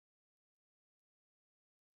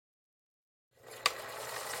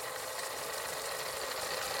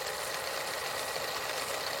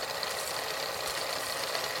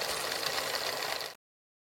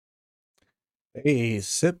Hey,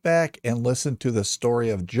 sit back and listen to the story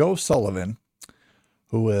of Joe Sullivan,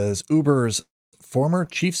 who is Uber's former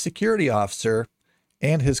chief security officer,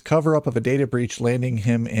 and his cover up of a data breach landing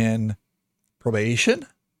him in probation.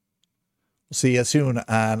 We'll see you soon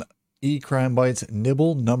on eCrimeBytes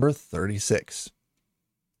Nibble number 36.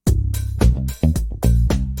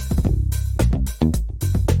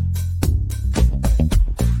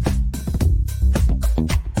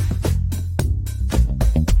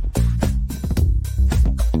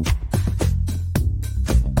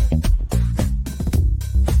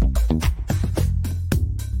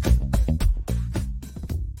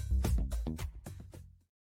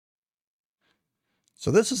 So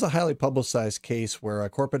this is a highly publicized case where a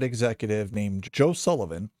corporate executive named Joe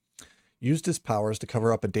Sullivan used his powers to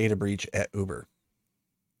cover up a data breach at Uber.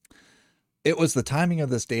 It was the timing of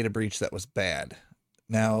this data breach that was bad.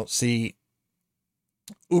 Now, see,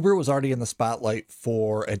 Uber was already in the spotlight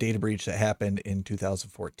for a data breach that happened in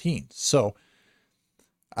 2014. So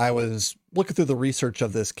I was looking through the research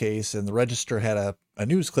of this case, and the Register had a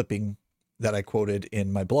news clipping that I quoted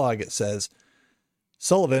in my blog. It says,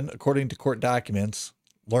 Sullivan, according to court documents,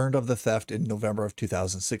 learned of the theft in November of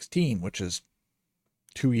 2016, which is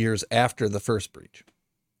 2 years after the first breach.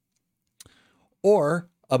 Or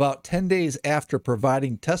about 10 days after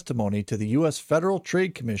providing testimony to the U.S. Federal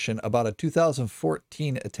Trade Commission about a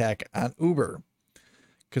 2014 attack on Uber.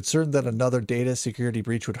 Concerned that another data security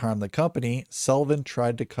breach would harm the company, Sullivan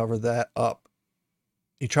tried to cover that up.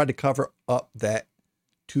 He tried to cover up that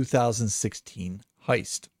 2016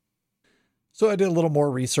 heist. So I did a little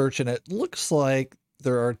more research, and it looks like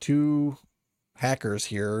there are two hackers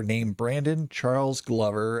here named Brandon Charles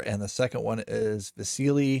Glover, and the second one is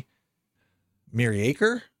Vasily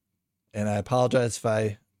Myriaker. And I apologize if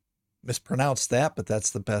I mispronounced that, but that's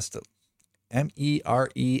the best.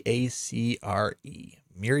 Mereacre.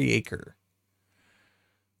 Myriaker.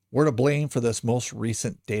 We're to blame for this most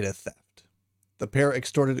recent data theft. The pair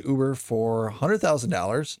extorted Uber for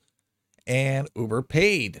 $100,000, and Uber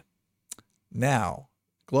paid. Now,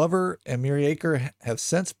 Glover and Myriaker have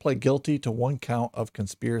since pled guilty to one count of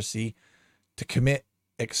conspiracy to commit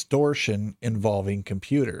extortion involving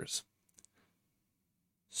computers.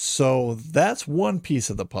 So that's one piece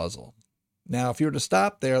of the puzzle. Now, if you were to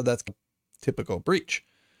stop there, that's a typical breach.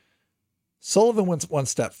 Sullivan went one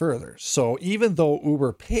step further. So even though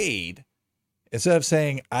Uber paid, instead of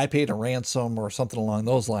saying, I paid a ransom or something along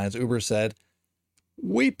those lines, Uber said,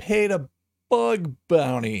 we paid a bug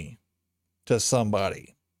bounty to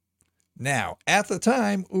somebody. Now, at the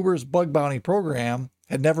time, Uber's bug bounty program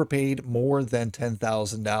had never paid more than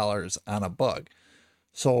 $10,000 on a bug.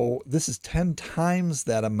 So this is 10 times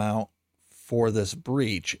that amount for this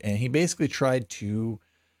breach. And he basically tried to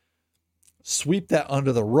sweep that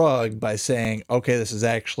under the rug by saying, okay, this is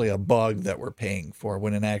actually a bug that we're paying for,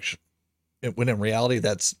 when in reality,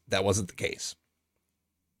 that wasn't the case.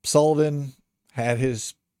 Sullivan had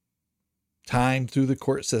his time through the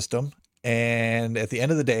court system. And at the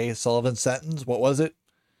end of the day, Sullivan's sentence, what was it?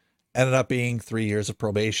 Ended up being 3 years of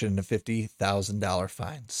probation and a $50,000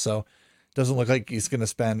 fine. So it doesn't look like he's going to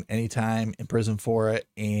spend any time in prison for it,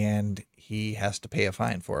 and he has to pay a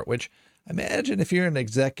fine for it, which I imagine if you're an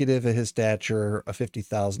executive of his stature, a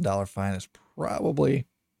 $50,000 fine is probably,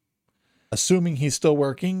 assuming he's still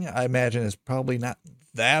working, I imagine is probably not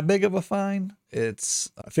that big of a fine.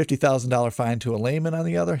 It's a $50,000 fine to a layman, on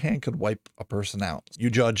the other hand, could wipe a person out. You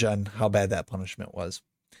judge on how bad that punishment was.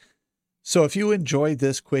 So if you enjoyed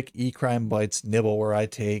this quick eCrimeBytes nibble where I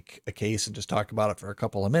take a case and just talk about it for a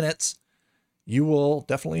couple of minutes, you will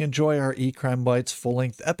definitely enjoy our eCrimeBytes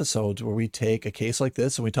full-length episodes where we take a case like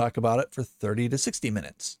this and we talk about it for 30 to 60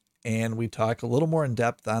 minutes. And we talk a little more in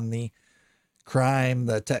depth on the crime,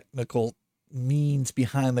 the technical means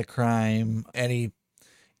behind the crime, any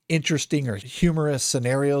interesting or humorous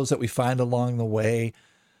scenarios that we find along the way.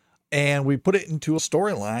 And we put it into a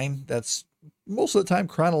storyline that's most of the time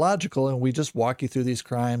chronological. And we just walk you through these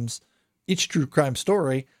crimes, each true crime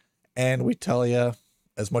story. And we tell you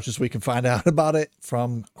as much as we can find out about it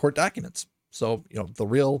from court documents. So, the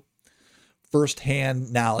real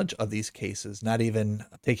firsthand knowledge of these cases, not even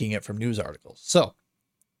taking it from news articles. So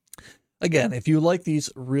again, if you like these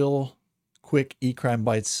real quick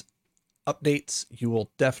eCrimeBytes updates, you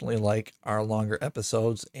will definitely like our longer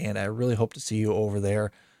episodes, and I really hope to see you over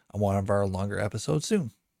there on one of our longer episodes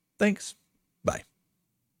soon. Thanks. Bye.